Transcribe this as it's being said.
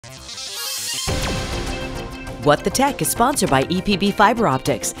What the Tech is sponsored by EPB Fiber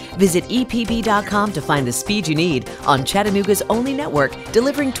Optics. Visit EPB.com to find the speed you need on Chattanooga's only network,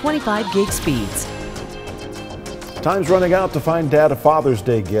 delivering 25 gig speeds. Time's running out to find Dad a Father's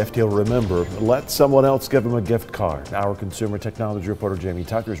Day gift he'll remember. Let someone else give him a gift card. Our consumer technology reporter Jamie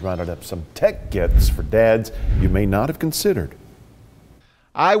Tucker's rounded up some tech gifts for dads you may not have considered.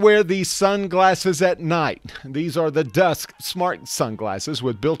 I wear these sunglasses at night. These are the Dusk smart sunglasses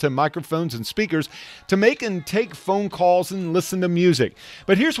with built-in microphones and speakers to make and take phone calls and listen to music.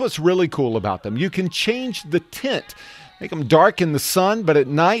 But here's what's really cool about them. You can change the tint. Make them dark in the sun, but at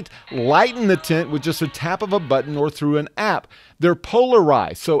night, lighten the tint with just a tap of a button or through an app. They're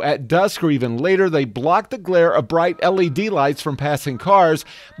polarized, so at dusk or even later, they block the glare of bright LED lights from passing cars,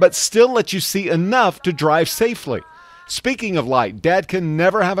 but still let you see enough to drive safely. Speaking of light, Dad can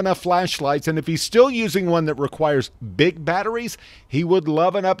never have enough flashlights, and if he's still using one that requires big batteries, he would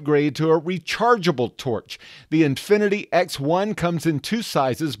love an upgrade to a rechargeable torch. The Infinity X1 comes in two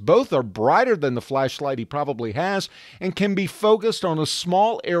sizes. Both are brighter than the flashlight he probably has and can be focused on a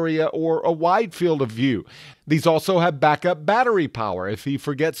small area or a wide field of view. These also have backup battery power if he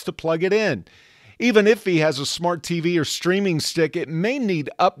forgets to plug it in. Even if he has a smart TV or streaming stick, it may need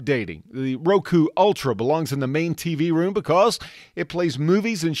updating. The Roku Ultra belongs in the main TV room because it plays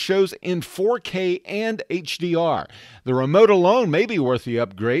movies and shows in 4K and HDR. The remote alone may be worth the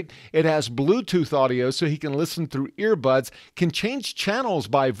upgrade. It has Bluetooth audio so he can listen through earbuds, can change channels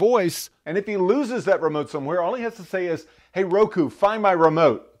by voice, and if he loses that remote somewhere, all he has to say is, "Hey Roku, find my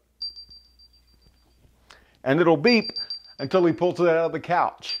remote." And it'll beep until he pulls it out of the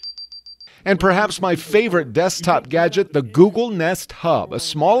couch. And perhaps my favorite desktop gadget, the Google Nest Hub, a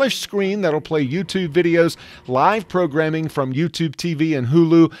smallish screen that'll play YouTube videos, live programming from YouTube TV and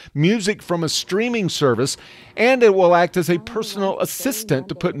Hulu, music from a streaming service, and it will act as a personal assistant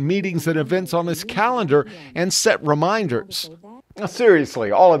to put meetings and events on his calendar and set reminders. Now, seriously,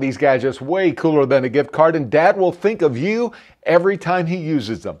 all of these gadgets way cooler than a gift card, and Dad will think of you every time he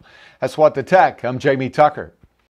uses them. That's What the Tech. I'm Jamie Tucker.